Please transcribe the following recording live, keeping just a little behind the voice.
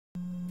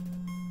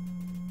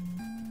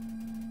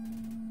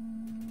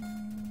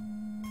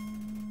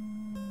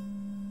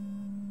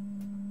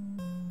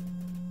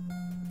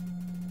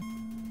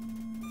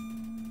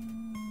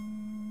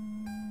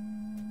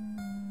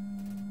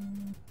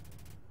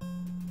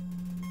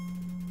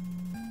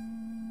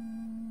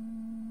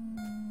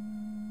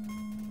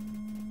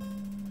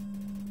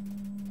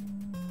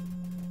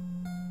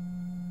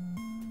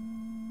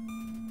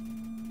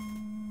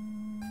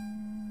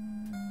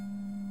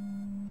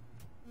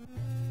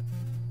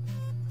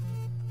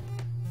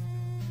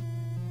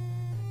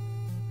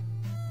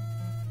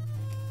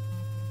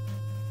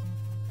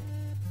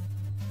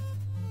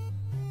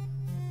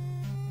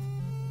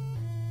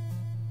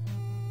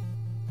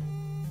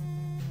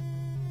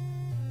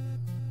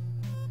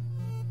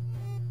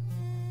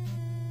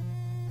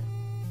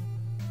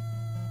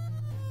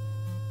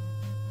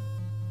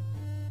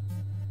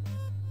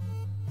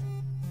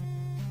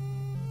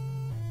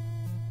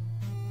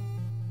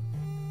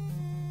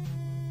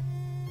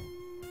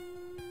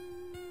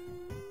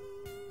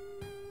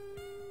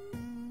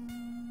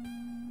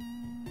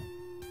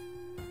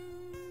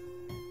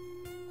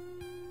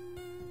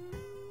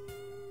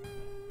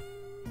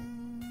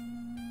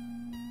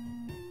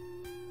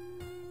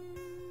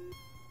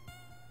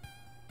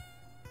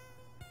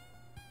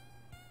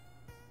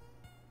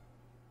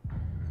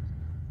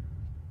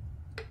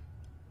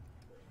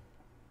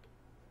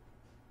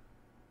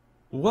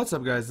What's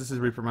up, guys? This is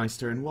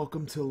Reapermeister, and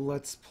welcome to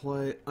Let's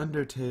Play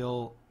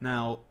Undertale.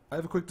 Now, I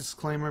have a quick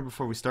disclaimer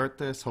before we start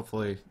this.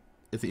 Hopefully,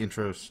 if the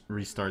intro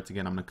restarts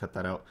again, I'm going to cut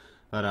that out.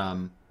 But,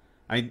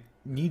 I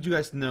need you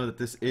guys to know that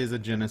this is a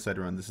Genocide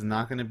run. This is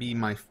not going to be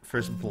my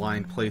first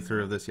blind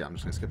playthrough of this. Yeah, I'm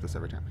just going to skip this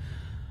every time.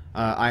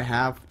 I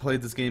have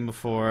played this game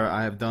before,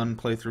 I have done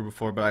playthrough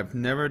before, but I've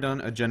never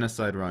done a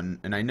Genocide run,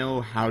 and I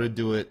know how to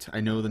do it.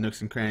 I know the nooks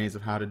and crannies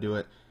of how to do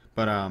it,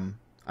 but,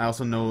 I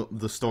also know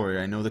the story,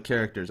 I know the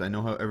characters, I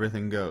know how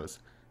everything goes.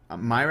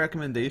 My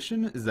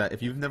recommendation is that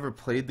if you've never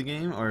played the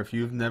game, or if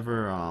you've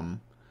never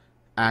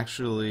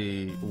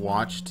actually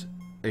watched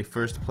a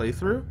first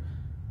playthrough,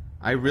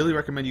 I really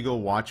recommend you go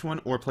watch one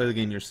or play the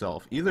game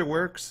yourself. Either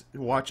works.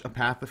 Watch a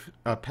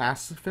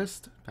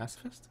pacifist?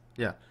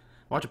 Yeah.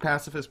 Watch a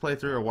pacifist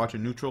playthrough or watch a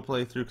neutral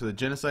playthrough, because the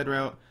Genocide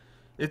route,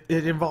 it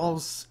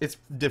involves, it's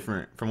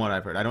different from what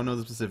I've heard. I don't know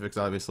the specifics,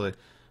 obviously.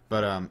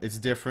 But it's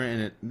different,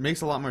 and it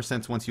makes a lot more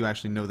sense once you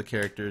actually know the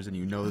characters and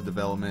you know the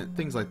development,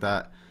 things like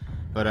that.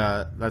 But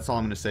that's all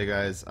I'm going to say,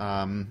 guys.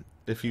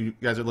 If you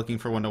guys are looking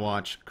for one to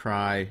watch,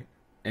 Cry,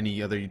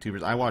 any other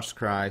YouTubers, I watched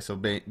Cry, so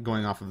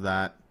going off of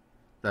that,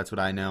 that's what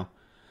I know.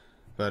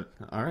 But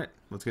alright,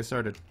 let's get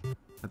started. I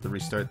have to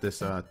restart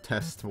this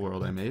test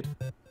world I made.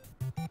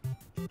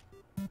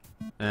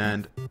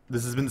 And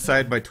this has been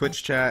decided by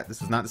Twitch chat.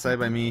 This is not decided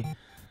by me.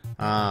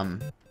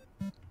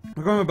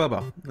 We're going with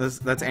Bobo.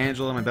 That's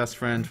Angela, my best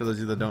friend, for those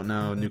of you that don't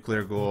know,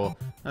 Nuclear Ghoul.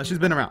 She's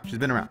been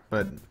around,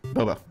 but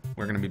Bobo.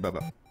 We're gonna be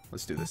Bobo.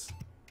 Let's do this.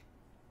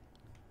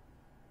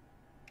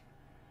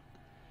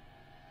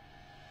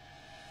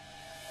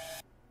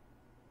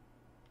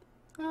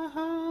 A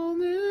whole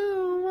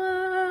new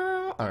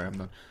world. Alright, I'm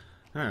done.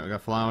 Alright, we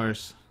got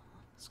flowers.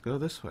 Let's go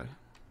this way.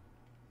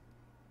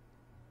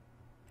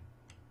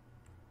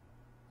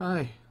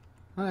 Hi.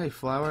 Hi,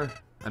 flower.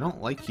 I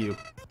don't like you.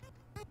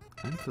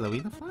 I'm Chloe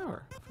the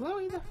flower.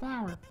 Chloe the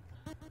flower.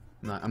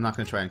 I'm not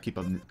gonna try and keep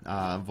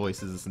up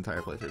voices this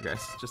entire playthrough,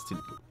 guys.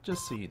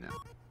 Just so you know.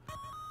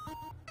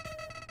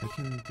 I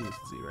can do this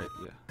easy, right?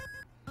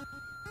 Yeah.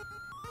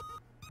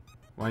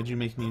 Why'd you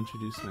make me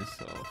introduce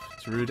myself?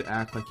 It's rude to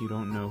act like you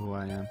don't know who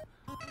I am.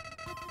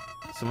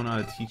 Someone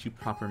ought to teach you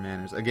proper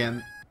manners.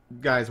 Again,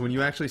 guys, when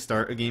you actually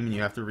start a game and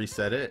you have to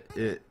reset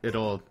it,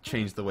 it'll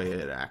change the way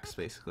it acts,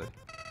 basically.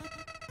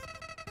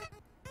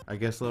 I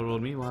guess little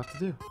old me will have to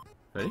do.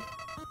 Ready?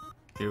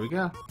 Here we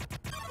go.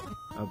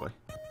 Oh boy.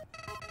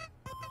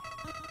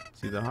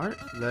 See the heart?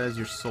 That is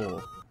your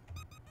soul.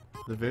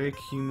 The very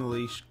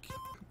accumulation...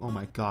 Oh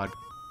my god.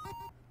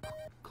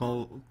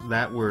 Call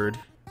that word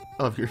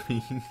of your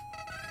being.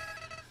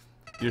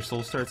 Your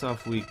soul starts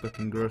off weak but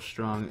can grow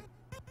strong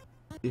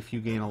if you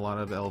gain a lot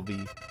of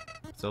LV.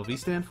 What's LV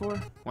stand for?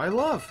 Why,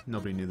 love!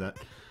 Nobody knew that.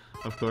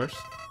 Of course.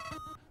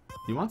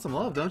 You want some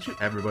love, don't you?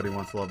 Everybody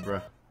wants love,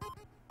 bruh.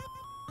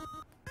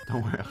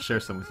 Don't worry, I'll share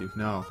some with you.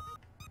 No.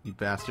 You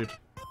bastard.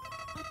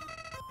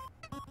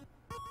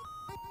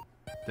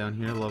 Down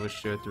here, love is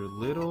shared through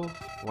little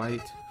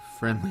white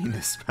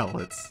friendliness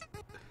pellets.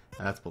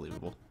 That's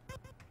believable.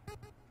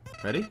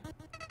 Ready?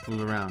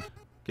 Move around.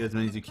 Get as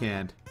many as you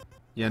can.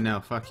 Yeah,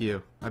 no, fuck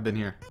you. I've been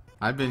here.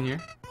 I've been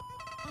here.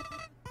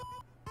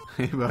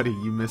 Hey, buddy,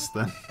 you missed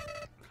them.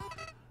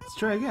 Let's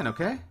try again,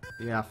 okay?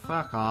 Yeah,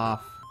 fuck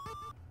off.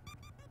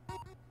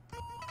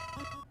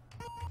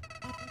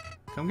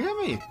 Come get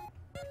me.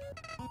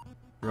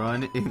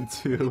 Run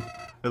into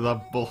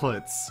the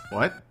bullets.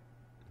 What?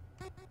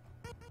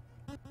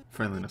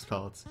 Friendliness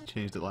pellets.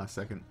 Changed it last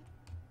second.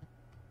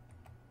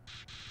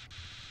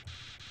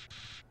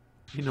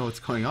 You know what's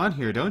going on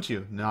here, don't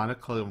you? Not a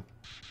clue.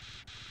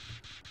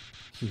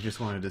 You just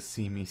wanted to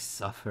see me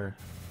suffer.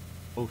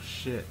 Oh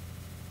shit.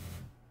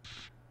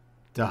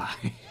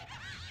 Die.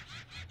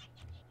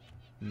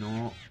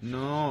 No,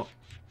 no,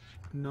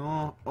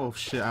 no. Oh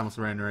shit, I almost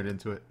ran right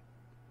into it.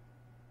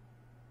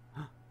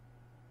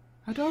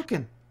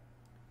 Hadouken!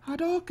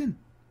 Hadouken!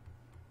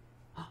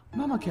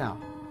 Mama cow!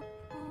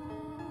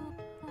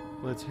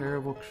 What a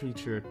terrible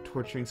creature,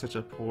 torturing such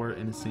a poor,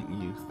 innocent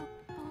youth.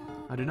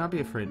 Do not be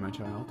afraid, my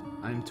child.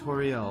 I am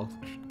Toriel,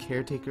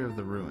 caretaker of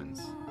the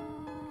ruins.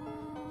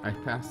 I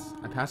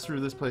pass through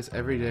this place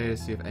every day to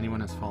see if anyone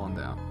has fallen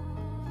down.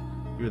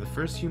 You are the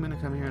first human to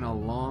come here in a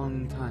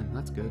long time.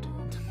 That's good.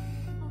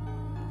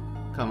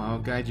 Come, I'll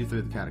guide you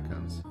through the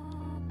catacombs.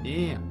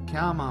 Yeah,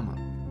 cow mama.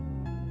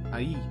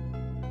 Aye.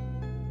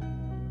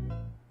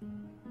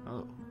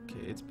 Oh,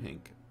 okay, it's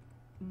pink.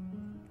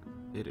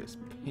 It is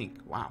pink.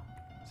 Wow.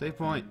 Save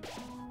point.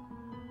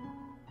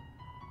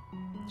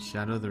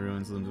 Shadow of the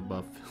ruins looms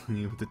above,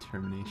 filling you with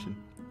determination.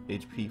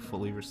 HP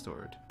fully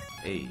restored.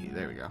 Hey,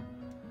 there we go.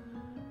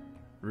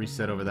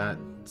 Reset over that.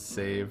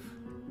 Save.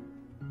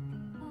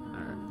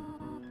 Alright.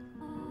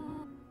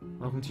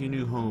 Welcome to your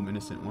new home,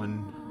 innocent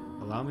one.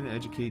 Allow me to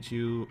educate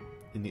you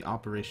in the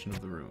operation of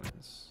the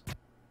ruins.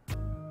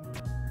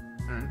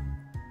 Alright.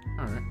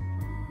 Alright.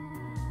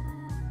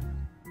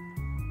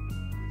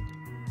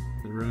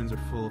 The ruins are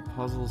full of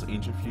puzzles,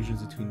 ancient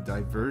fusions between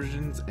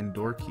diversions and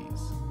door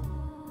keys.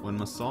 One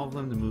must solve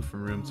them to move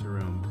from room to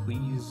room.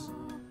 Please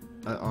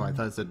Oh, I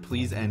thought it said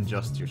please and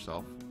just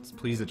yourself. It's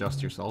please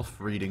adjust yourself.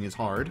 Reading is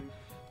hard.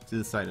 To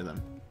the side of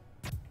them.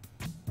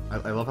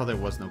 I love how there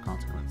was no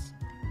consequence.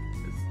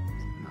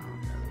 No,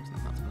 yeah, there was no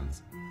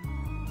consequence.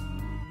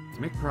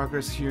 To make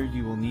progress here,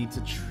 you will need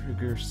to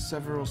trigger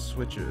several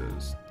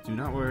switches. Do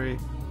not worry.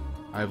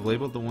 I've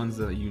labeled the ones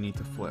that you need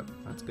to flip.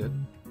 That's good.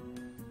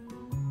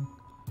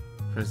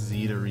 Press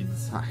Z to read the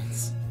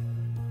signs.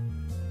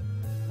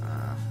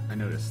 I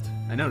noticed.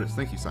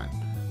 Thank you, sign.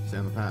 Stay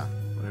on the path.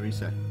 Whatever you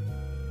say.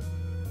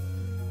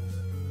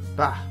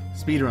 Bah!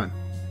 Speedrun!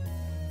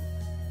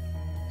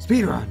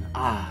 Speedrun!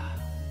 Ah!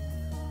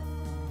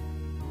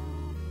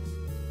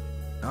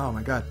 Oh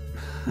my god.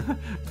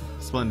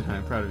 Splendid,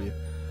 I'm proud of you.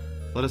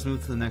 Let us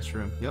move to the next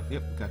room. Yep,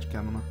 gotcha,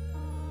 Kamama.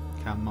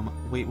 Kamama.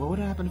 Wait, what would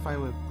happen if I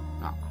would...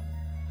 Ah.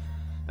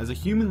 As a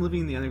human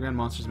living in the underground,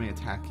 monsters may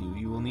attack you.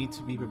 You will need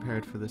to be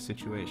prepared for this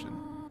situation.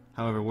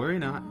 However, worry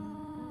not.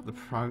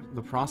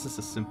 The process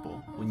is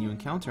simple. When you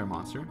encounter a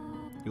monster,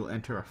 you will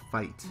enter a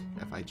fight.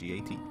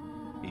 F-I-G-A-T.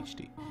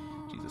 H-D.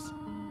 Jesus.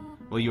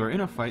 While you are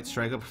in a fight,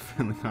 strike up a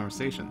friendly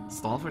conversation.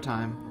 Stall for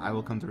time. I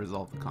will come to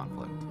resolve the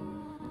conflict.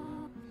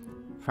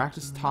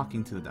 Practice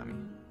talking to the dummy.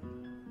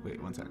 Wait,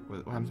 one sec.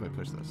 What happens if I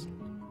push this?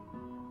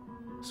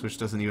 Switch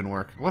doesn't even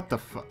work. What the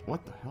fuck?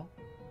 What the hell?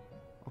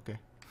 Okay.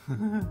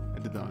 I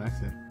did that on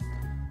accident.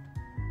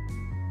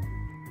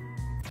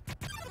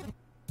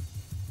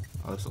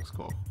 Oh, this looks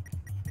cool.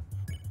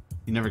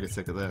 You never get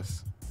sick of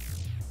this.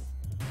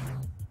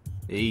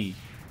 Hey.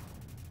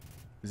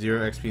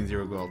 0 XP and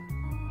 0 gold.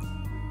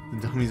 The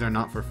dummies are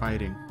not for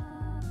fighting.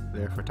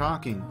 They're for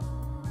talking.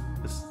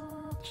 This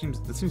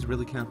seems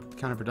really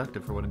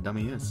counterproductive for what a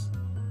dummy is.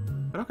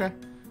 But okay.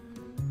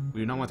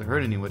 We do not want to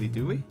hurt anybody,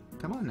 do we?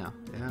 Come on now.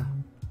 Yeah.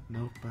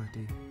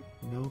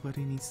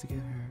 Nobody needs to get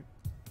hurt.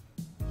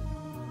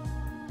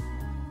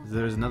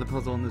 There's another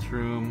puzzle in this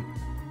room.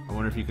 I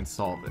wonder if you can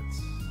solve it.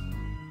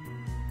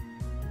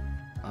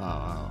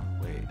 Oh,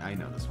 wait. I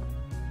know this one.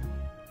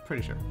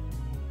 Pretty sure.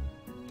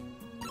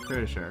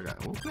 I got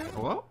it. Okay.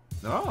 Whoa.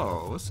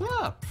 Oh, what's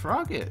up?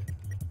 Frogget.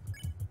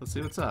 Let's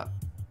see what's up.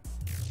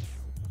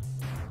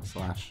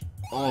 Slash.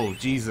 Oh,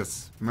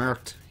 Jesus.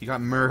 Murked. He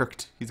got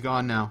murked. He's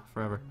gone now.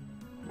 Forever.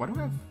 Why do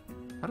I have...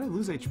 How did I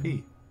lose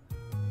HP?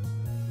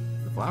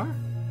 The flower?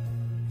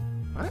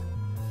 What?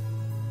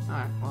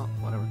 Alright, well,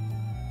 whatever.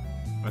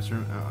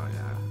 Restroom. Oh,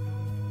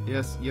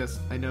 yeah. Yes,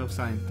 I know,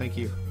 sign. Thank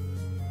you.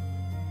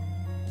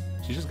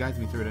 She just guides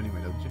me through it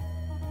anyway, doesn't she?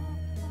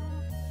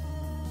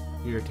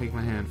 Here, take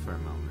my hand for a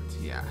moment.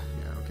 Yeah,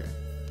 okay.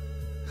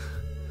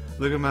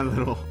 Look at my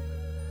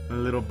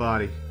little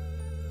body.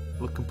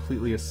 Look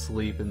completely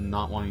asleep and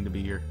not wanting to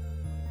be here.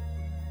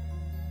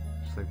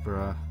 Just like,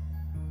 bruh.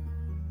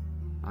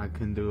 I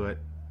can do it.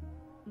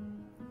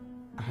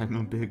 I'm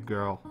a big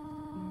girl.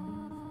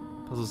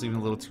 Puzzle's even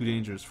a little too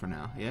dangerous for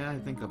now. Yeah, I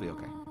think I'll be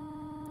okay.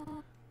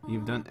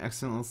 You've done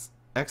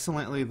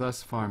excellently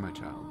thus far, my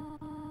child.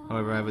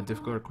 However, I have a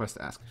difficult request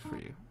to ask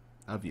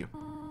of you.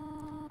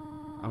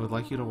 I would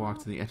like you to walk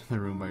to the end of the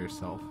room by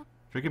yourself.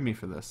 Forgive me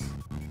for this.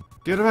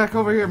 Get it back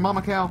over here,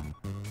 Mama Cow!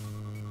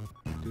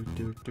 The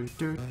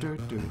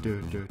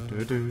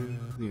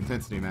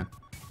intensity, man.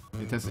 The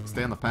intensity.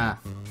 Stay on the path.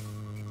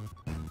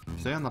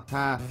 Stay on the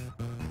path.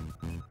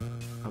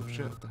 Oh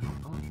shit, what the hell?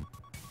 Oh,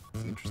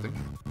 that's interesting.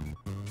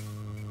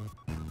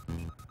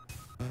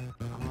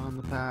 On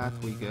the path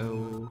we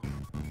go.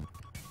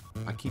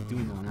 I keep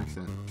doing that on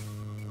accident.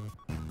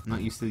 I'm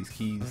not used to these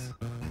keys.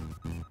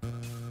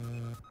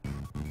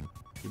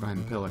 You're behind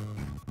the pillar.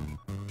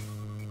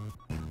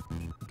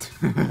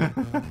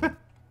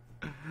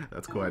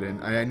 That's cool, I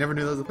never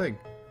knew that was a thing.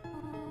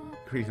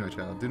 Please, my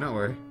child, do not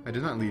worry. I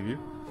did not leave you.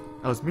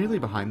 I was merely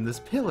behind this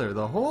pillar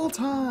the whole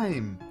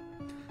time.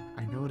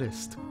 I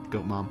noticed.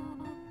 Goat Mom.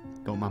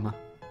 Goat Mama.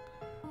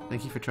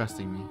 Thank you for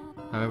trusting me.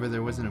 However,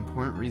 there was an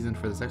important reason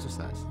for this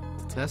exercise.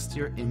 To test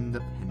your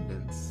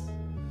independence.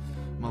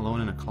 I'm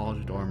alone in a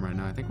college dorm right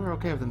now. I think we're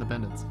okay with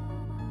independence.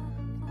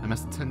 I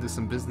must attend to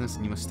some business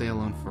and you must stay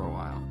alone for a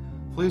while.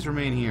 Please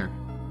remain here.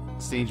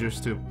 It's dangerous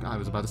to... I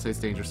was about to say it's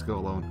dangerous to go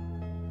alone.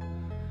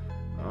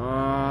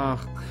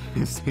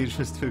 It's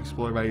dangerous to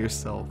explore by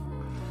yourself.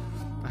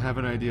 I have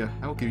an idea.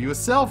 I will give you a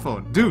cell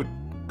phone. Dude!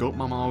 Goat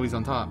Mama always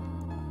on top.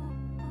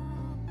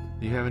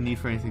 If you have a need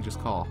for anything, just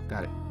call.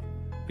 Got it.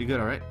 Be good,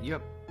 alright?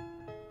 Yep.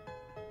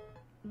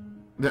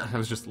 I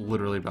was just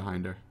literally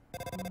behind her.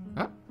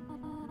 Oh.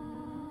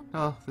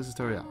 Hello, this is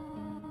Toriel.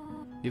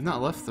 You've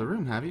not left the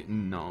room, have you?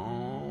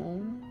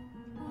 No.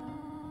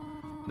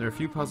 There are a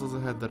few puzzles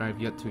ahead that I've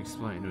yet to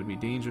explain. It would be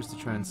dangerous to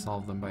try and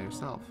solve them by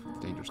yourself.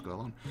 It's dangerous to go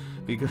alone.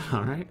 Be good,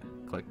 alright?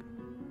 Click.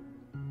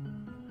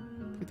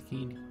 Take the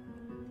candy.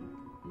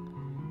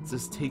 It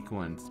says take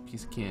one. It's a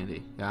piece of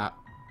candy. Yeah.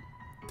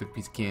 Took a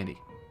piece of candy.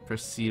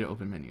 Press C to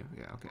open menu.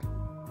 Yeah, okay.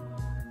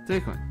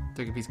 Take one.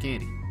 Take a piece of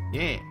candy.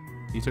 Yeah.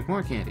 You took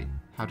more candy.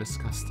 How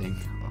disgusting.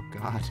 Oh,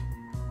 God.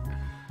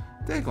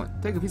 Take one.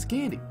 Take a piece of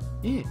candy.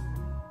 Yeah.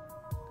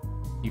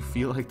 You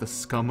feel like the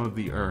scum of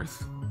the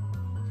earth.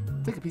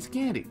 Take a piece of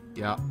candy.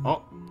 Yeah.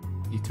 Oh.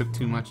 You took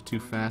too much too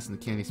fast and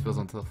the candy spills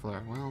onto the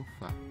floor. Well,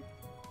 fuck.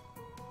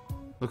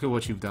 Look at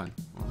what you've done.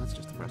 Well, that's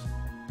just depressing.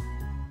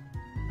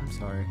 I'm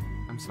sorry.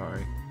 I'm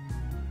sorry.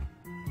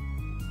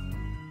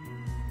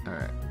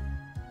 Alright.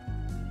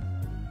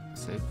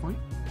 Save point.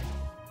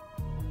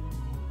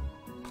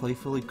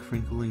 Playfully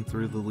crinkling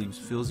through the leaves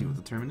fills you with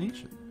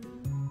determination.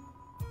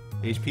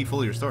 HP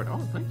fully restored. Oh,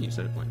 thank you,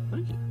 save point.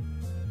 Thank you.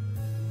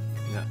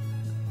 Yeah.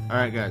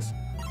 Alright, guys.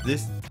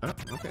 This... Oh,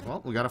 okay,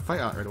 well, we got a fight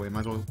out right away.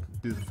 Might as well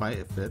do the fight.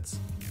 It fits.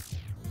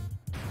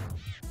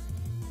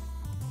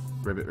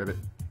 Ribbit, ribbit.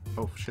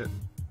 Oh, shit.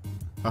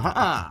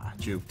 Aha!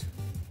 Juked.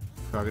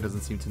 Frogger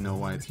doesn't seem to know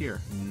why it's here.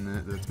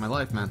 That's my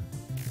life, man.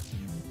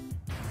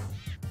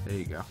 There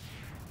you go.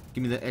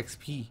 Give me the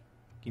XP.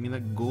 Give me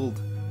that gold.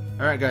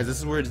 Alright, guys, this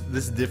is where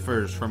this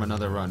differs from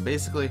another run.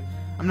 Basically,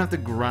 I'm gonna have to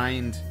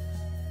grind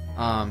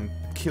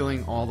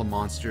killing all the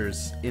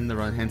monsters in the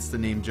run, hence the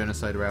name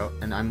Genocide route,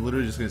 and I'm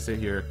literally just gonna sit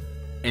here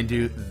and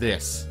do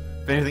this.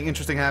 If anything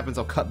interesting happens,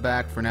 I'll cut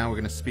back. For now, we're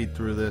gonna speed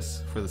through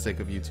this for the sake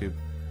of YouTube.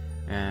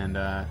 And,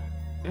 yeah,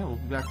 we'll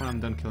be back when I'm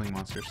done killing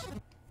monsters.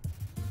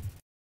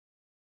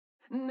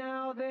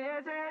 Now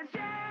there's a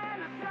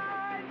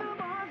genocide, the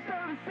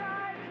monster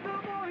inside, the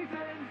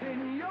voices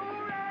in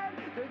your head.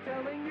 They're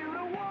telling you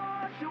to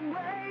wash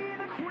away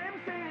the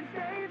crimson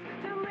stains,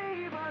 to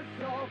leave us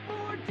all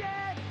for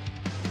dead.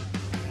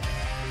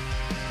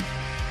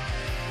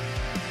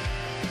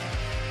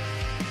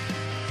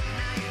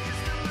 Now you're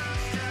just a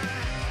monster.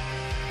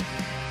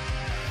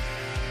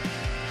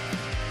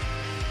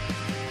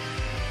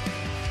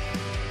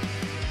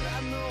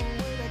 I know a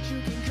way that you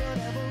can cut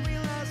every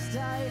last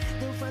tie.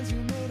 The friends you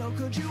made, oh,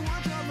 could you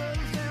watch all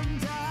of them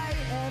die?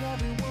 And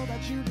every world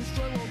that you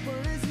destroy will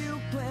burn as you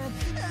plan.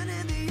 And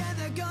in the end,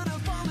 they're gonna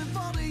fall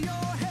to your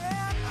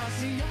hand. I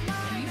see your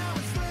mind, now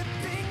it's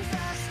slipping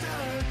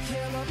faster.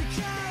 Kill or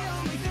betray,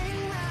 only thing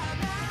that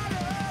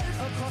matters.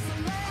 Across the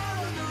land,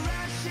 when the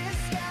ashes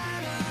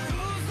scatter.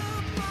 Who's the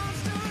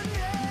monster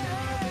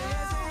now?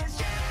 This is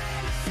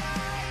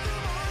genocide, the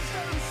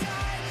monster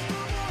inside,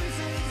 the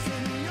voices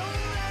in your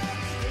head.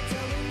 They're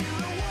telling you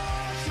to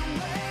wash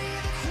away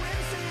the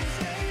crimson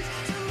stains,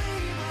 to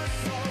leave us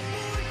all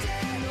for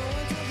dead. No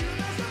one told you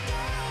there's no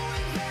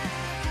going back,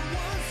 but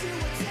once you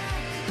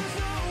attack, there's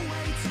no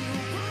way to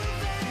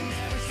prevent.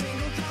 Every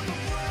single drop of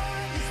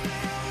blood you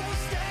spill will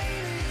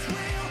stain its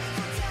will,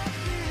 for death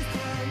is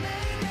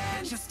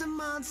permanent. Just a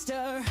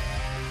monster.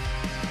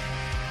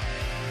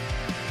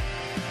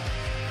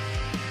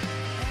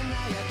 And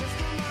now you're just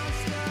a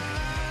monster.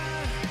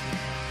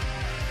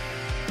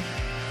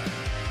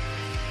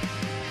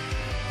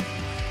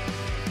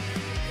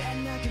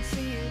 And I can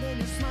see it in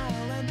your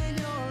smile and in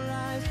your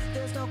eyes.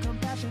 There's no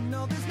compassion,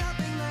 no, there's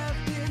nothing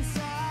left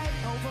inside.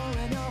 Over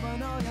and over,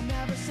 no, you're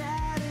never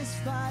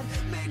satisfied.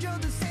 Made your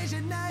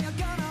decision, now you're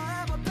gonna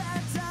have a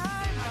bad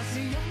time. I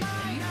see your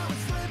mind, now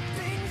it's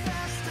slipping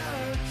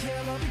faster.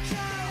 Kill or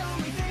betray,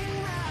 only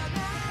thing that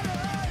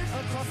matters.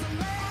 Across the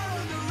land,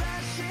 when the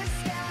ashes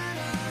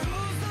scatter.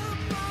 Who's the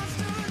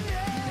monster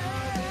now?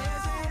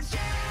 This is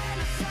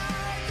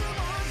genocide, the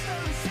monster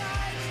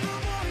inside, the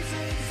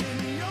voices in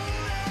your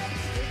head.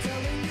 They're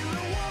telling you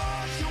to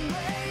wash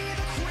away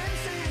the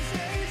crimson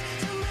stains,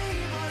 to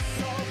leave us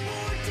all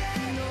for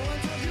dead. No one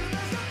told you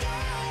there's no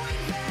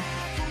going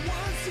back, but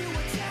once you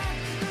attack,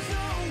 there's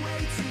no way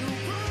to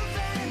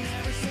prevent.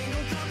 Every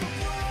single drop of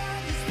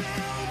blood you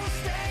spill will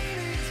stain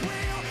its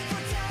will,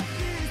 for death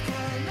is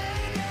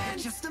permanent.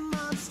 Just a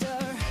monster.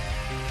 And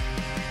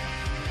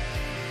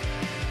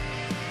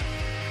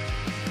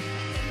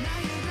now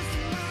you're just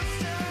a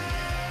monster.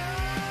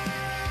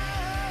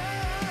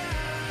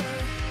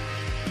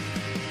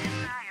 And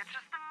now you're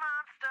just a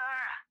monster.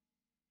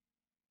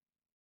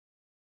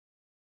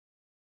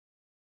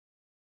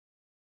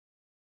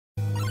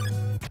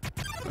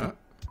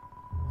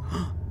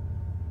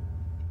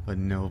 But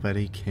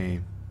nobody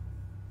came.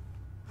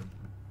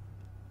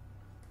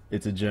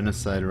 It's a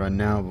genocide run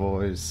now,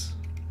 boys.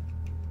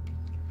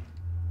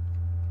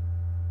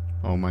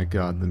 Oh my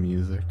god, the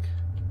music.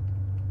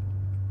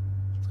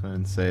 Let's go ahead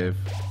and save.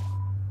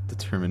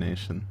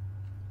 Determination.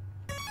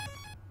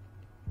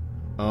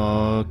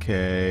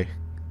 Okay.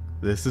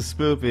 This is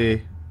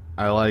spoopy.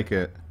 I like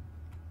it.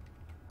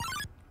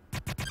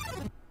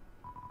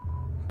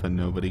 But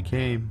nobody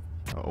came.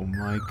 Oh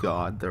my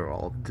god, they're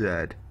all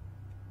dead.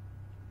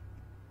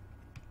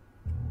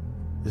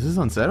 This is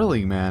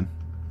unsettling, man.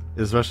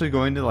 Especially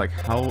going to like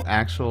how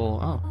actual...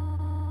 Oh.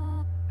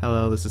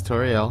 Hello, this is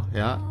Toriel.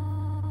 Yeah.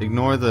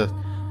 Ignore the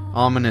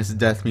ominous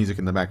death music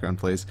in the background,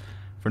 please.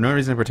 For no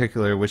reason in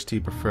particular, which do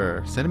you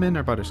prefer? Cinnamon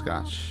or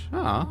butterscotch?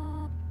 Aw.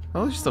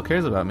 Well, she still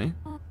cares about me.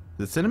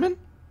 Is it cinnamon?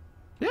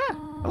 Yeah,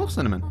 I love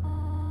cinnamon.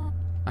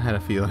 I had a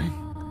feeling.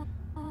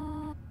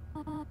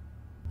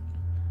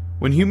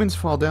 When humans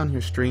fall down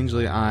here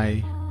strangely,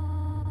 I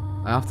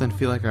often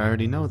feel like I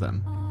already know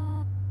them.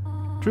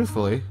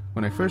 Truthfully,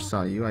 when I first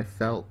saw you, I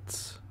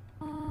felt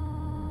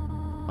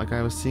like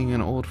I was seeing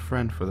an old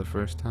friend for the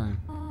first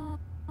time.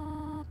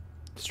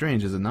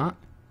 Strange, is it not?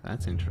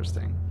 That's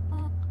interesting.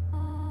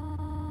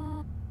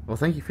 Well,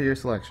 thank you for your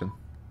selection.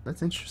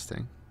 That's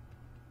interesting.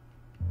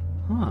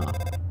 Huh.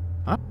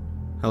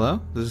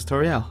 Hello? This is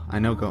Toriel. I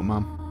know, Goat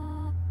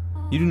Mom.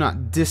 You do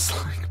not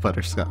dislike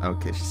butterscotch.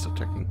 Okay, she's still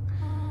checking.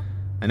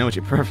 I know what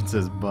your preference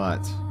is,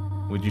 but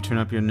would you turn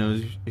up your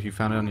nose if you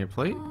found it on your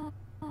plate?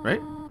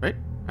 Right? Right?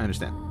 I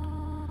understand.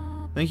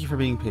 Thank you for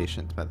being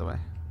patient, by the way.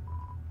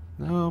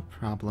 No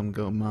problem,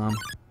 Goat Mom.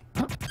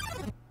 Oh.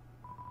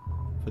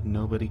 But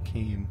nobody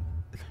came.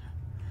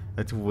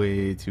 That's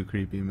way too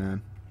creepy,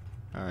 man.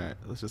 Alright,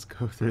 let's just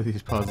go through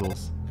these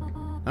puzzles.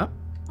 Oh,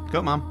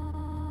 Goat Mom.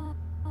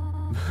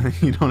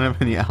 You don't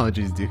have any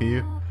allergies, do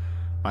you?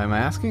 Why am I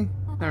asking?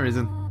 No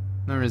reason.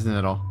 No reason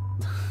at all.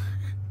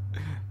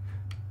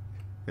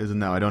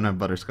 No, I don't have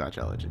butterscotch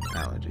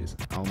allergies.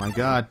 Oh my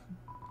god.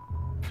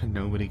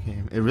 Nobody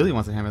came. It really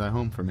wants to hammer that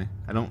home for me.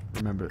 I don't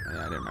remember. Yeah,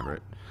 I didn't remember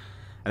it.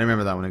 I didn't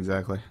remember that one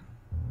exactly.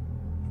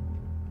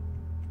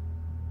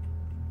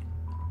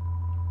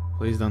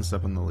 Please don't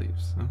step on the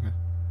leaves. Okay.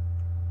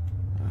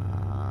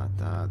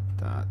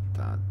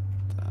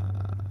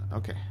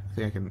 Okay.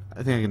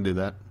 I think I can do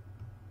that.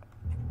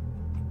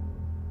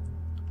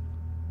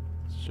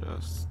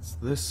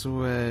 Just this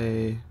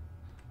way.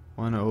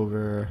 One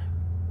over.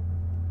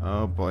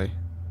 Oh boy.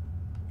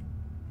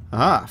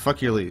 Aha!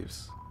 Fuck your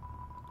leaves.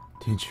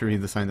 Didn't you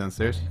read the sign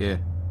downstairs? Yeah.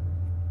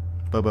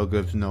 Bobo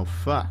gives no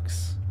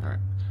fucks. Alright.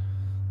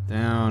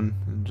 Down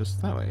and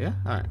just that way, yeah?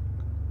 Alright.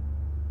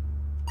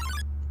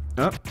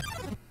 Oh.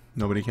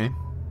 Nobody came?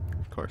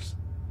 Of course.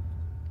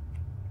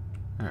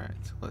 Alright,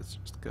 so let's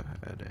just go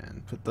ahead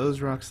and put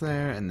those rocks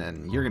there, and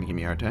then you're gonna give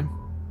me a hard time.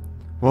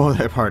 Whoa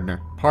there,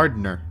 partner.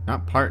 Partner,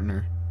 not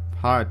partner.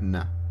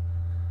 Partner.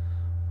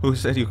 Who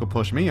said you could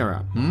push me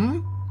around?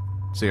 Hmm?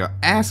 So you're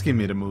asking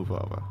me to move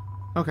over.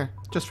 Okay,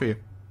 just for you.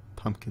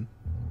 Pumpkin.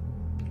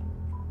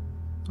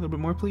 A little bit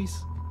more,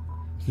 please.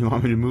 You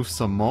want me to move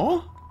some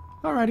more?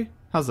 Alrighty.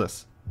 How's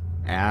this?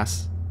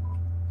 Ass.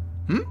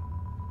 Hmm?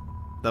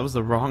 That was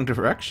the wrong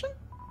direction?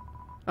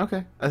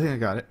 Okay, I think I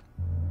got it.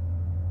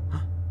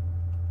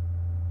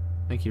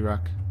 Thank you,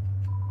 Rock.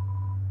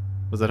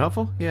 Was that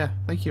helpful? Yeah,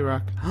 thank you,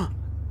 Rock.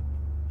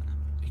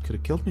 You could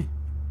have killed me.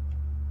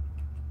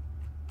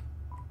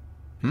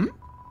 Hmm?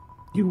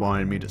 You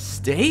wanted me to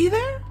stay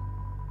there?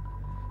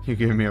 You're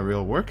giving me a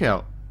real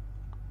workout.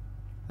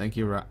 Thank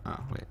you, Rock. Oh,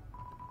 wait.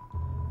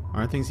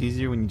 Aren't things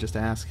easier when you just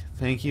ask?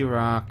 Thank you,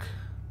 Rock.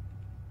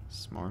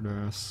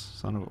 Smartass.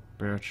 Son of a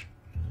bitch.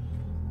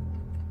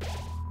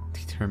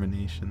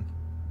 Determination.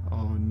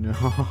 Oh,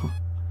 no.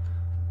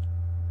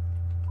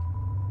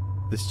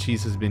 This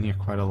cheese has been here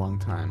quite a long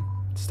time.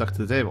 It's stuck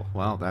to the table.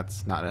 Well,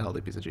 that's not a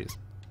healthy piece of cheese.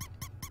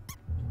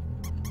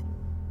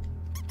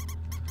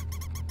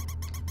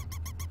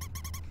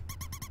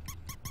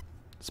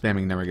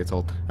 Spamming never gets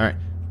old. Alright.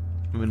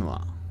 Moving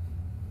along.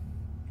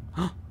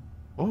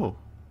 Whoa.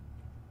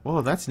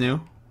 Whoa, that's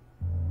new.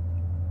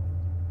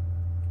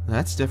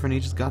 That's different. He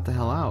just got the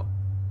hell out.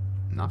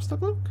 Not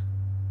stuck, Luke?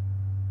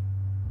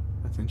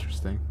 That's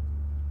interesting.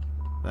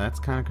 That's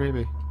kind of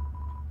creepy.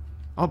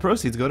 All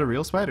proceeds go to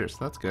real spiders.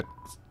 That's good.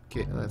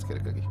 Okay, let's get a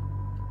cookie.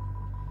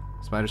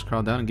 Spiders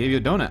crawled down and gave you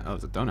a donut. Oh, it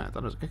was a donut. I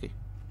thought it was a cookie.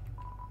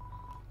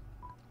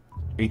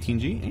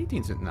 18G?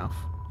 18's enough.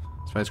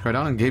 Spiders crawled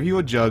down and gave you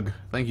a jug.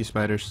 Thank you,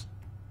 spiders.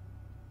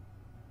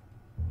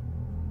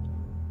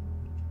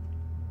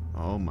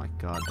 Oh my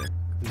god,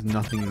 there's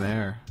nothing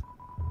there.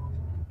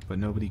 But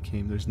nobody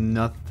came. There's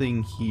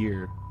nothing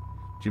here.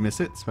 Did you miss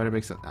it? Spider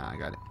bakes it. Ah, I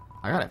got it.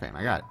 I got it, fam.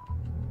 I got it.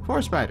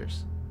 4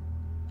 spiders.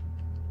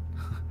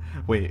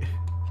 Wait.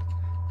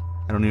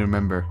 I don't even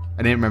remember.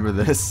 I didn't remember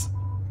this.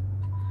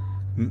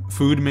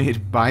 Food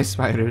made by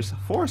spiders.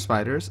 For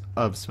spiders.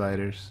 Of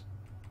spiders.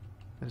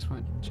 I just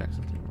want to check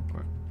something real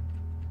quick.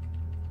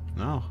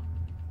 No.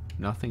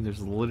 Nothing.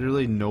 There's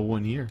literally no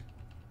one here.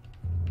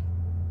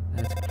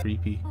 That's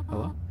creepy.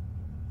 Hello?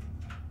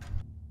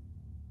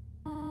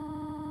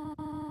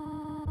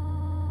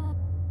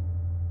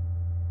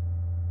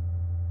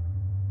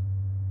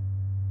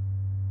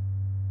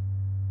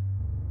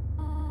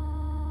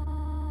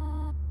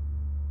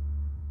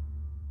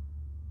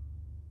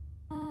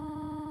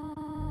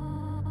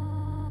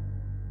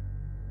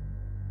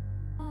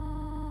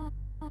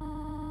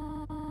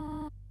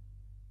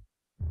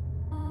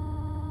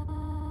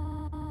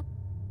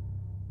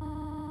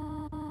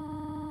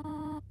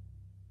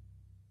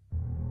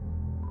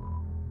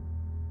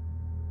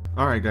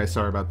 Alright guys,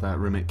 sorry about that.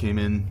 Roommate came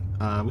in.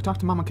 We talked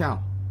to Mama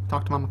Cow.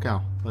 Talked to Mama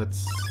Cow.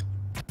 Let's...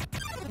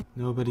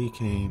 Nobody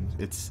came.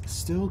 It's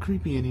still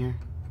creepy in here.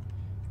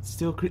 It's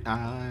still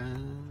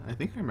I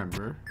think I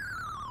remember.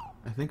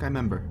 I think I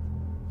remember.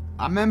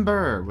 I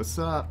remember! What's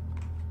up?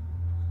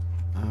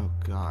 Oh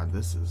god,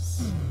 this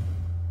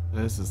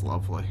is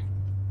lovely.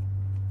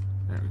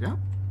 There we go.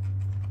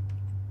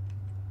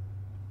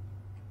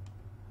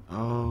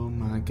 Oh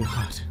my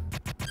god.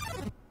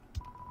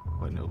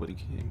 But nobody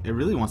came. It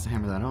really wants to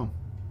hammer that home.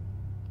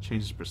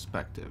 Changes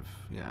perspective.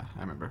 Yeah, I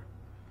remember.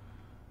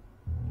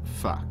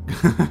 Fuck.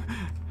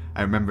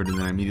 I remembered and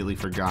then I immediately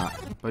forgot.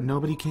 But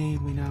nobody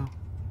came, we know.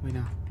 We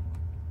know.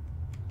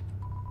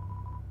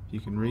 If you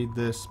can read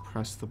this,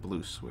 press the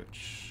blue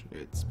switch.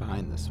 It's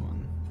behind this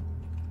one.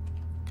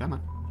 Come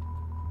on.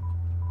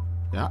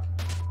 Yeah.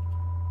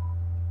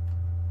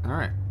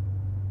 Alright.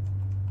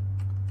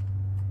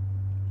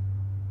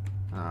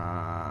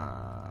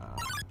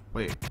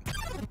 Wait.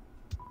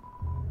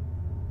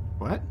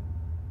 What?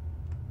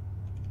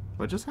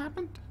 What just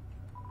happened?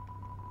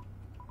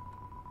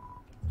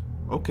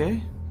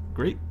 Okay.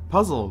 Great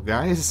puzzle,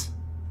 guys.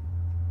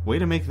 Way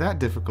to make that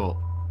difficult.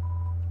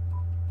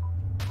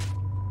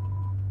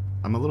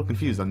 I'm a little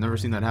confused. I've never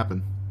seen that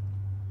happen.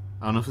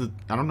 I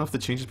don't know if the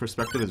change of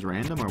perspective is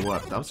random or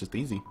what. That was just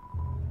easy.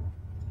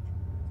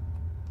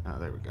 Ah,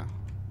 there we go.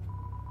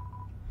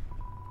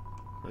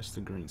 Press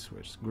the green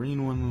switch. The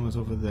green one was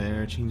over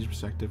there. Change of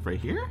perspective right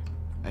here,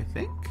 I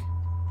think.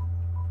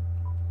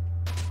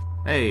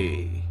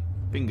 Hey,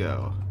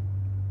 bingo.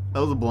 That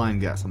was a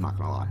blind guess, I'm not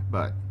gonna lie,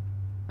 but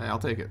hey, I'll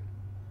take it.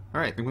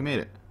 Alright, I think we made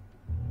it.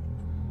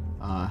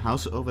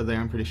 House over there,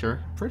 I'm pretty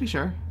sure. Pretty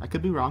sure. I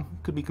could be wrong.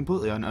 Could be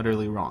completely and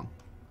utterly wrong.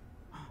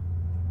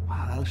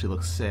 Wow, that actually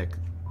looks sick.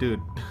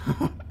 Dude,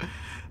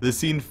 this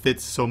scene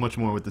fits so much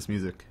more with this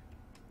music.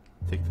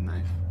 Take the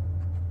knife.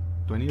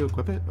 Do I need to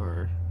equip it,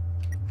 or...?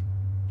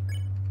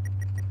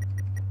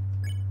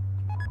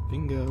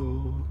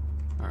 Bingo.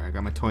 Alright, I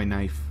got my toy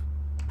knife.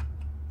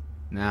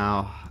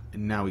 Now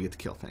we get to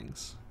kill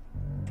things.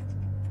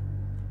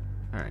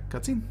 Alright,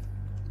 cutscene.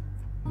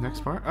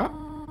 Next part.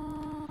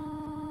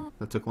 Oh!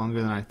 That took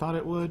longer than I thought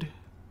it would.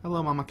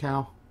 Hello, Mama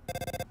Cow.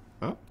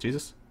 Oh,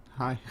 Jesus.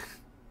 Hi.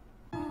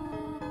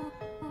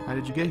 How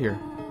did you get here?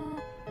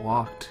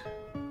 Walked.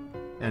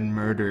 And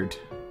murdered.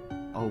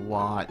 A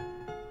lot.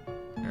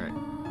 Alright.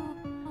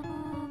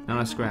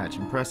 Not a scratch.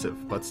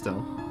 Impressive, but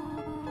still.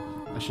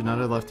 I should not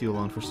have left you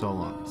alone for so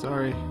long.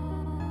 Sorry.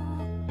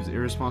 It was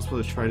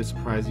irresponsible to try to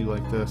surprise you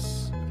like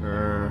this.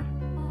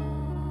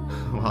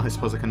 Well, I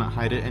suppose I cannot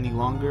hide it any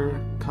longer.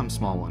 Come,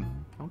 small one.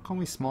 Don't call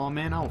me small,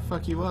 man. I'll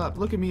fuck you up.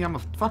 Look at me. I'm a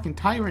fucking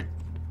tyrant.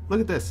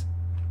 Look at this.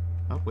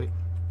 Oh, wait.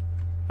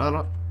 Oh,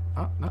 no.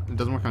 Oh, no. It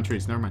doesn't work on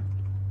trees. Never mind.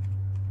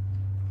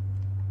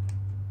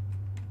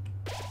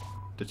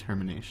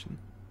 Determination.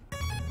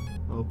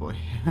 Oh, boy.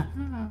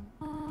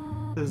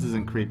 This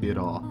isn't creepy at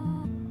all.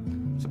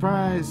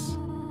 Surprise!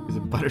 It's a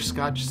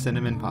butterscotch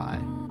cinnamon pie.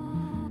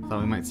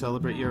 Thought we might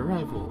celebrate your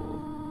arrival.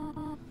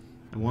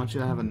 I want you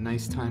to have a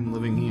nice time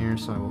living here,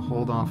 so I will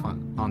hold off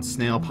on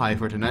snail pie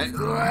for tonight.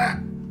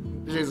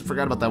 Jesus,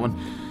 forgot about that one.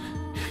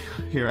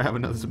 Here, I have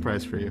another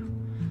surprise for you.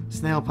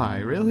 Snail pie,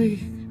 really?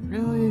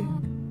 Really?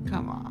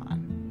 Come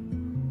on.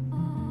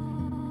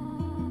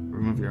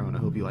 Room of your own, I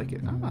hope you like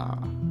it.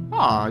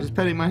 Ah, just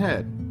petting my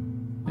head.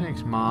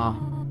 Thanks, Ma.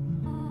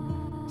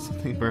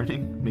 Something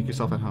burning? Make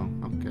yourself at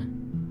home. Okay.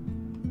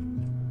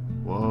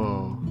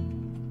 Whoa.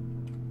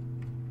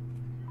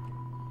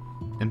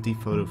 Empty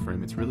photo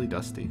frame. It's really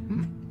dusty.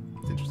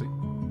 It's interesting.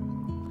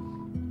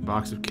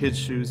 Box of kids'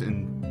 shoes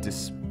in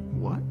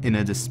what? In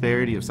a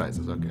disparity of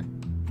sizes. Okay.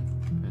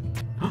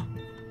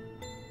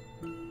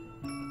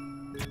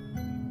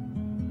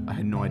 I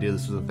had no idea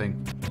this was a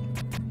thing.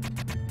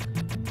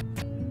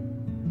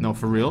 No,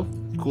 for real.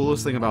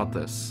 Coolest thing about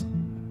this.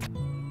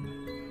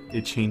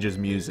 It changes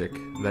music.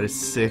 That is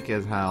sick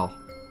as hell.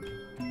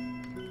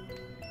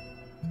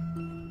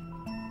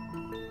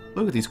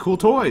 Look at these cool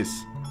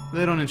toys.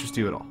 They don't interest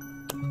you at all.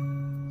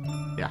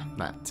 Yeah,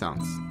 that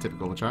sounds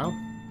typical of a child.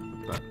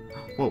 But,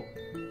 whoa.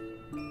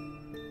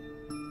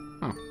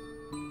 Oh.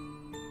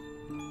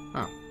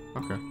 Oh,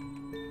 okay.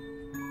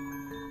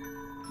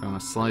 Found a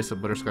slice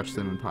of butterscotch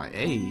cinnamon pie.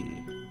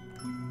 Hey!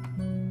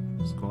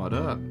 Squad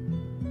up.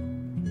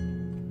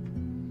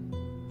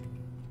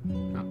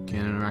 Oh,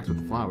 can't interact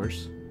with the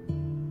flowers.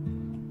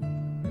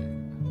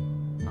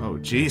 Oh,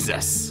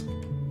 Jesus!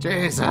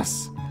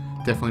 Jesus!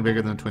 Definitely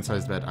bigger than a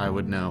twin-sized bed. I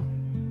would know.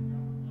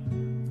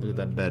 Look at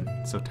that bed.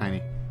 It's so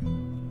tiny.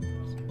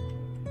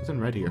 What's in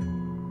red here?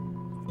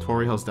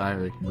 Tori Hill's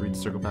diary. Read the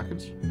circle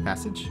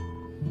passage.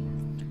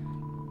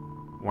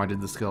 Why did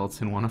the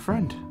skeleton want a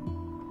friend?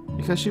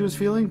 Because she was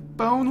feeling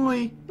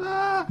bonely.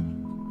 Ah!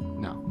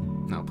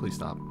 No, please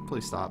stop.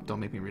 Please stop. Don't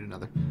make me read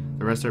another.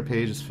 The rest of our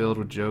page is filled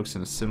with jokes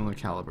in a similar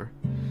caliber.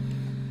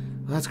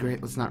 Well, that's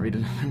great. Let's not read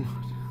another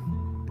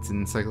one. It's an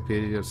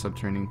encyclopedia of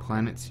subterranean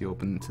planets. You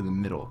open to the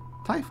middle.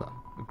 Typha,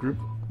 a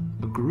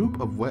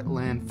group of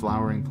wetland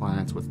flowering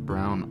planets with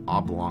brown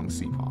oblong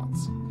sea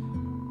pods.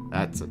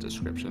 That's a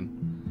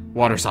description.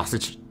 Water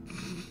sausage.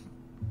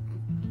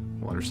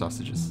 Water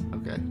sausages.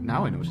 Okay,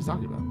 now I know what she's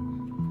talking about.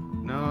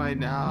 No, I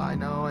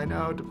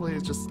know.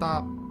 Please just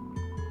stop.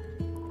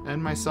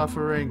 End my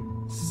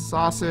suffering.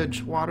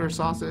 Sausage, water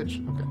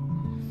sausage. Okay.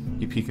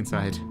 You peek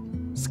inside.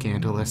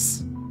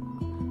 Scandalous.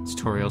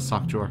 Tutorial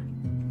sock drawer.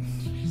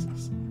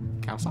 Jesus.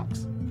 Cow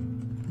socks?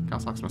 Cow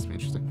socks must be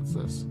interesting. What's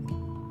this?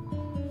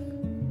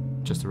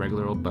 Just a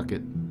regular old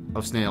bucket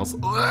of snails.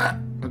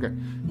 Okay.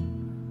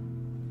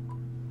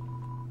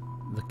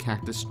 The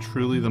cactus,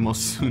 truly the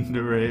most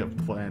tsundere of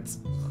plants.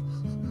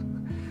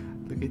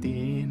 Look at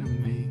the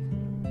anime.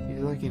 He's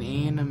like an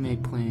anime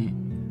plant.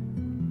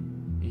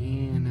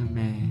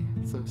 Anime.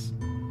 What's this?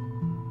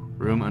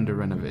 Room under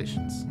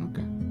renovations.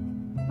 Okay.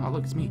 Oh,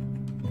 look, it's me.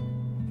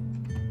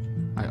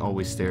 I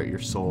always stare at your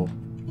soul.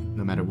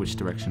 no matter which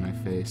direction I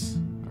face.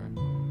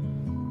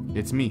 Alright.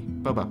 It's me,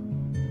 Bubba.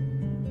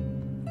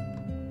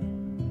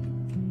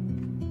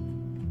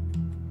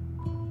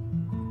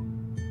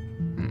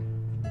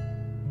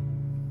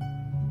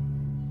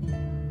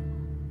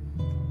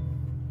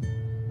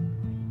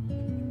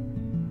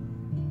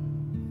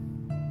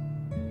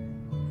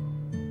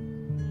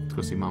 Let's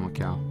go see Mama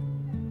Cow.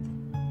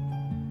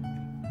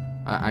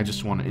 I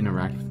just want to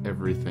interact with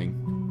everything.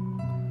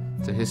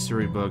 It's a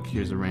history book.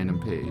 Here's a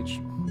random page.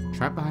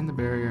 Trapped behind the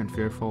barrier and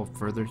fearful of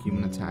further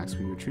human attacks,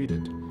 we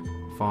retreated.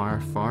 Far,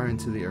 far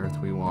into the earth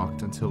we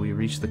walked until we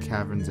reached the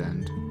cavern's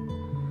end.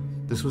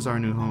 This was our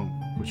new home,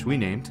 which we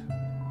named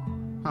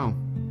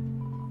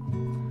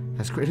Home.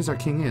 As great as our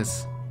king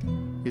is,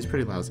 he's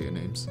pretty lousy at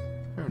names.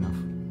 Fair enough.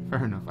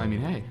 Fair enough. I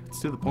mean, hey, it's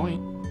to the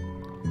point.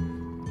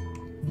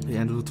 The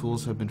end of the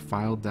tools have been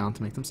filed down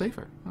to make them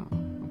safer. Oh,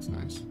 that's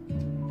nice.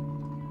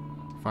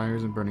 Fire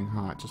isn't burning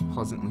hot, just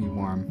pleasantly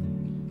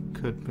warm.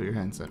 Could put your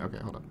head inside. Okay,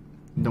 hold up.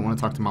 Don't want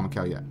to talk to Mama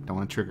Cow yet. Don't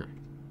want to trigger.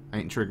 I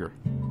ain't trigger.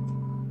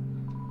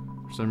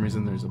 For some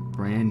reason, there's a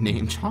brand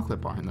name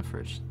chocolate bar in the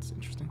fridge. It's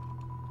interesting.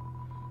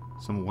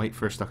 Some white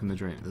fur stuck in the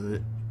drain.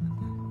 Ugh.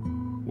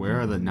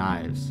 Where are the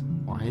knives?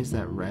 Why is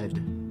that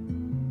red?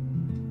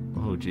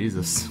 Oh,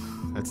 Jesus.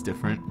 That's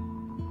different.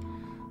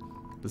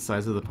 The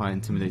size of the pie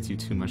intimidates you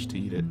too much to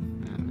eat it.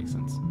 Yeah, that makes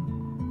sense.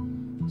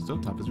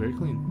 Stovetop is very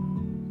clean.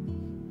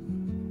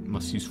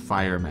 Must use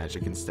fire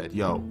magic instead.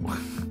 Yo.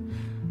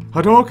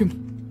 Hadouken!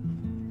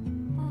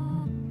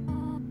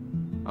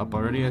 Up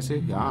already, I see?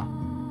 Yeah. I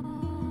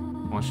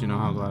want you to know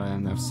how glad I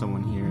am to have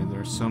someone here. There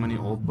are so many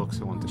old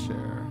books I want to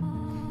share.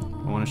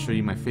 I want to show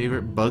you my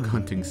favorite bug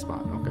hunting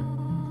spot. Okay.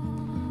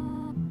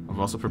 I've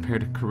also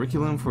prepared a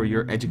curriculum for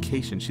your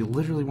education. She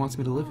literally wants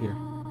me to live here.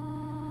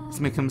 This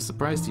may come as a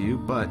surprise to you,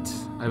 but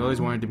I've always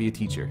wanted to be a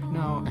teacher.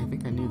 No, I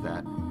think I knew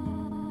that.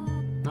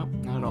 Nope,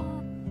 not at all.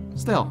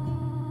 Still,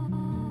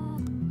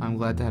 I'm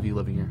glad to have you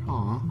living here.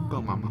 Aw,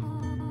 go mama.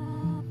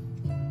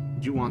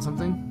 Do you want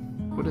something?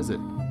 What is it?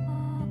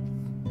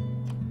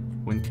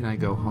 When can I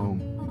go home?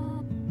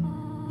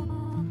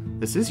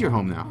 This is your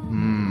home now.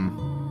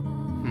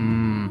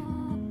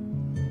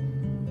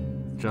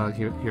 Did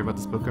you hear about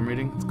this book I'm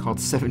reading? It's called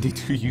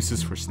 72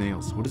 Uses for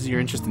Snails. What is your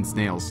interest in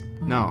snails?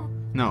 No,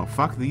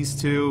 fuck these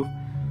two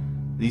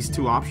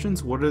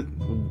options. What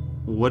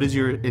is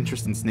your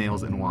interest in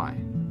snails and why?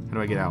 How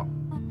do I get out?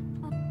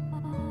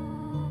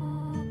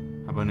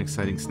 How about an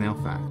exciting snail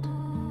fact?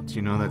 Do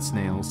you know that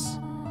snails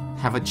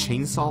have a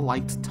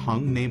chainsaw-like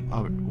tongue named...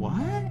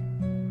 what?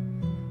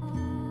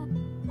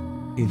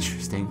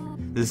 Interesting.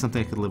 This is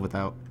something I could live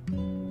without.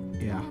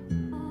 Yeah.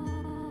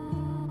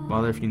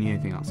 Bother if you need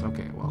anything else.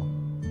 Okay, well.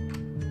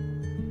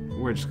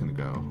 We're just gonna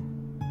go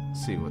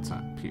see what's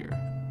up here.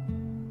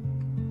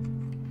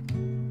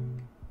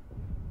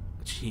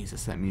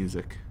 Jesus, that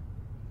music.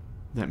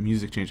 That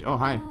music changed. Oh,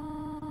 hi.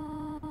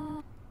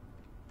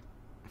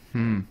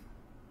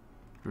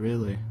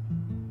 Really?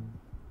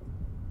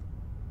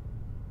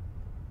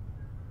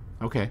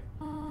 Okay.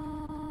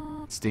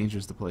 It's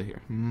dangerous to play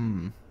here.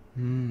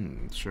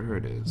 Sure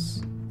it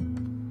is.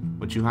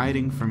 What you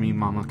hiding from me,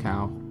 Mama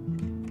Cow?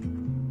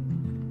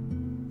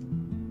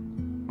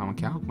 Mama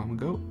Cow? Mama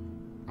Goat?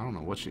 I don't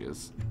know what she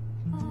is.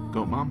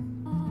 Goat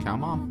Mom? Cow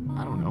Mom?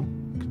 I don't know.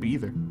 Could be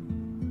either.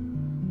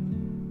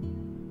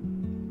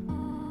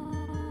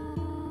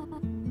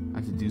 I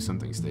have to do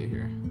something to stay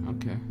here.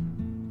 Okay.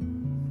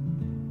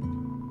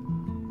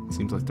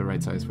 Seems like the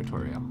right size for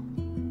Toriel.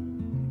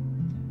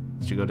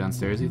 Should you go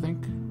downstairs, you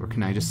think? Or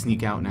can I just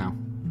sneak out now?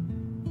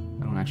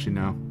 I don't actually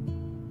know.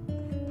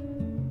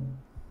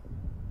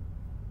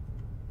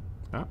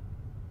 Oh,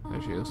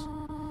 there she is.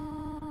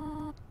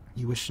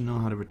 You wish to know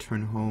how to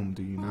return home,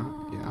 do you not?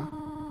 Yeah?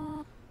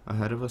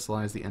 Ahead of us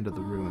lies the end of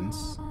the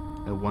ruins,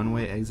 a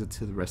one-way exit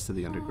to the rest of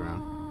the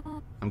underground.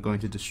 I'm going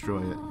to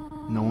destroy it.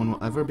 No one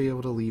will ever be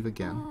able to leave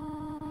again.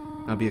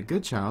 Now be a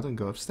good child and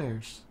go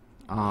upstairs.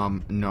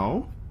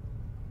 No?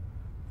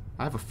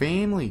 I have a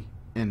family,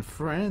 and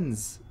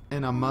friends,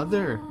 and a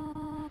mother.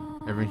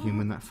 Every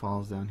human that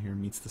falls down here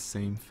meets the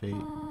same fate.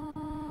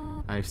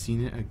 I've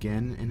seen it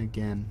again and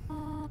again.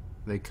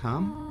 They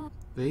come,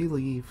 they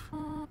leave,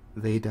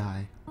 they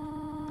die.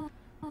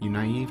 You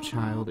naive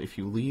child, if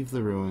you leave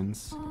the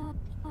ruins,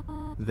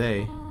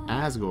 they,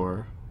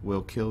 Asgore,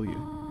 will kill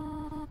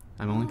you.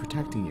 I'm only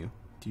protecting you.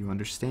 Do you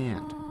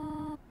understand?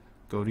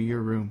 Go to your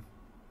room.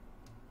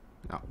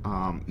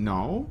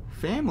 No?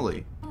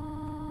 Family.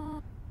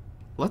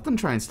 Let them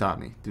try and stop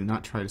me. Do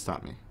not try to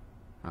stop me.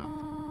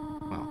 Oh.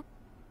 Well,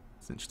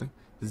 that's interesting.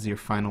 This is your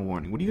final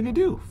warning. What are you gonna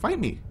do? Fight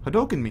me.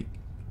 Hadouken me.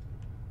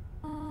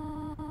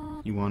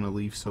 You want to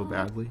leave so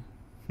badly?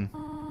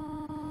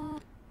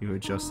 You are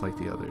just like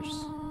the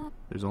others.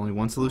 There's only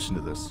one solution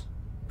to this.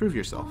 Prove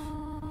yourself.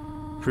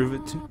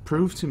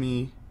 Prove to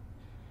me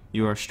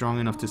you are strong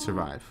enough to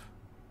survive.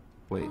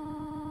 Wait.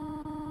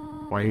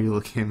 Why are you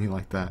looking at me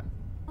like that?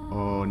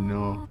 Oh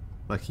no.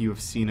 Like you have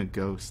seen a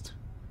ghost.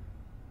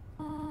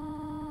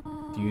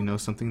 Do you know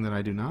something that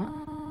I do not?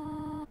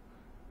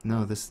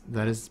 No,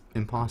 that is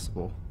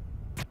impossible.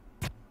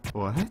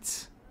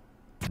 What?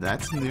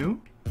 That's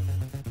new?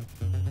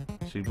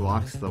 She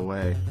blocks the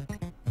way.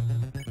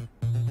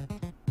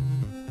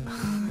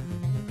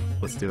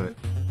 Let's do it.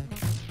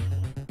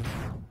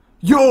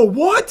 Yo,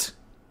 what?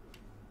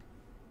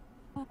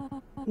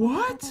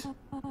 What?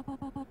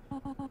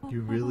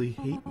 You really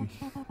hate me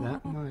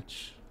that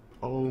much?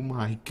 Oh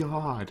my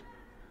god.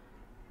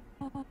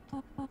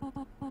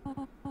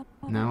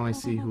 Now I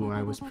see who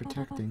I was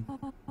protecting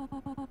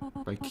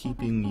by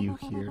keeping you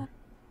here.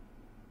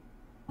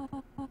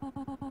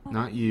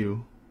 Not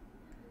you,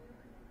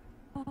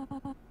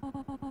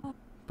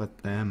 but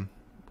them.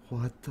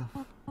 What the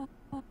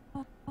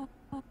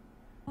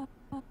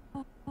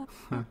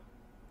Huh.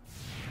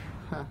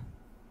 Huh.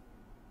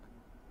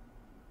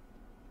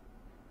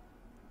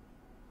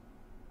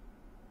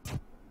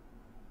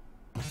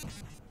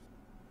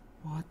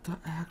 What the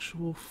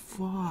actual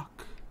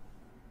fuck?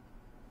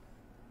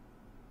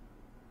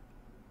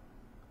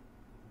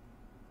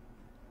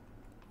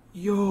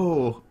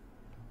 Yo!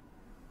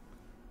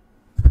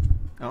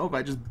 Oh,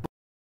 I just...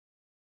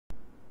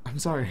 I'm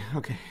sorry,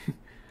 okay.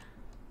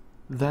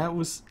 That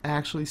was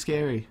actually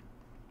scary.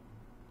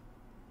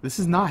 This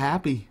is not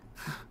happy.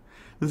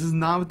 This is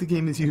not what the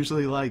game is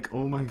usually like.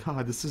 Oh my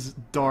god, this is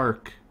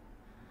dark.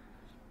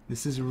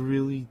 This is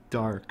really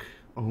dark.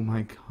 Oh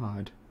my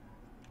god.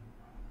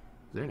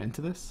 Is there an end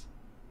to this?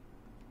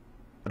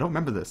 I don't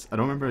remember this. I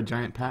don't remember a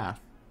giant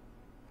path.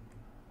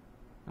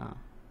 Oh.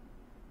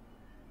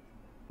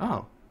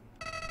 Oh.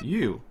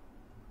 You.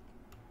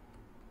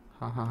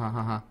 Ha ha ha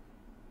ha ha.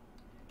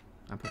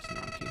 I pressed the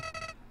wrong key.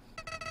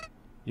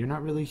 You're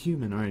not really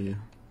human, are you?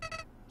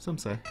 Some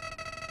say.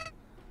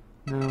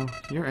 No,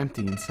 you're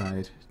empty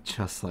inside,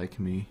 just like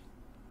me.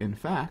 In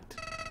fact,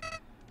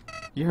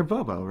 you're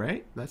Bobo,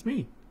 right? That's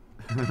me.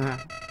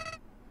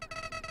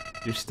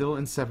 You're still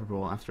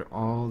inseparable after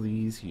all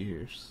these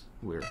years.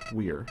 We're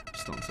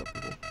still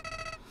inseparable.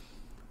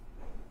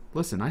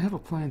 Listen, I have a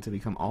plan to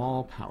become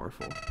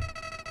all-powerful.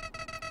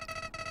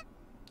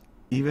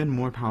 Even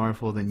more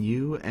powerful than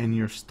you and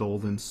your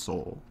stolen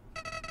soul.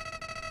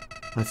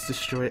 Let's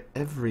destroy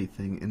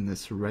everything in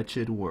this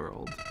wretched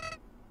world.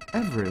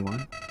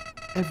 Everyone.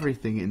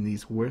 Everything in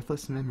these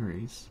worthless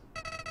memories.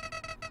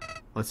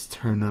 Let's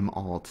turn them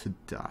all to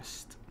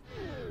dust.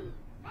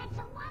 That's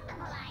a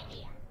wonderful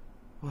idea.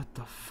 What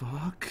the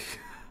fuck?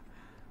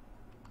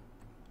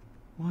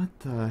 What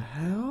the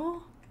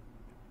hell?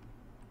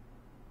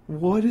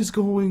 What is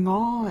going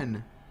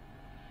on?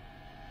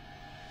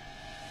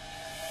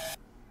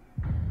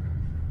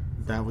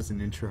 That was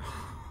an intro.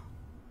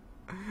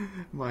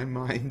 My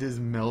mind is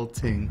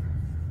melting.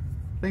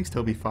 Thanks,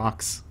 Toby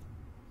Fox.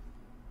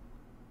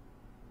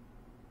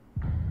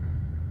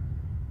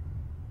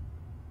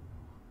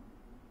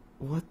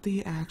 What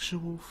the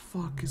actual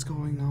fuck is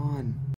going on?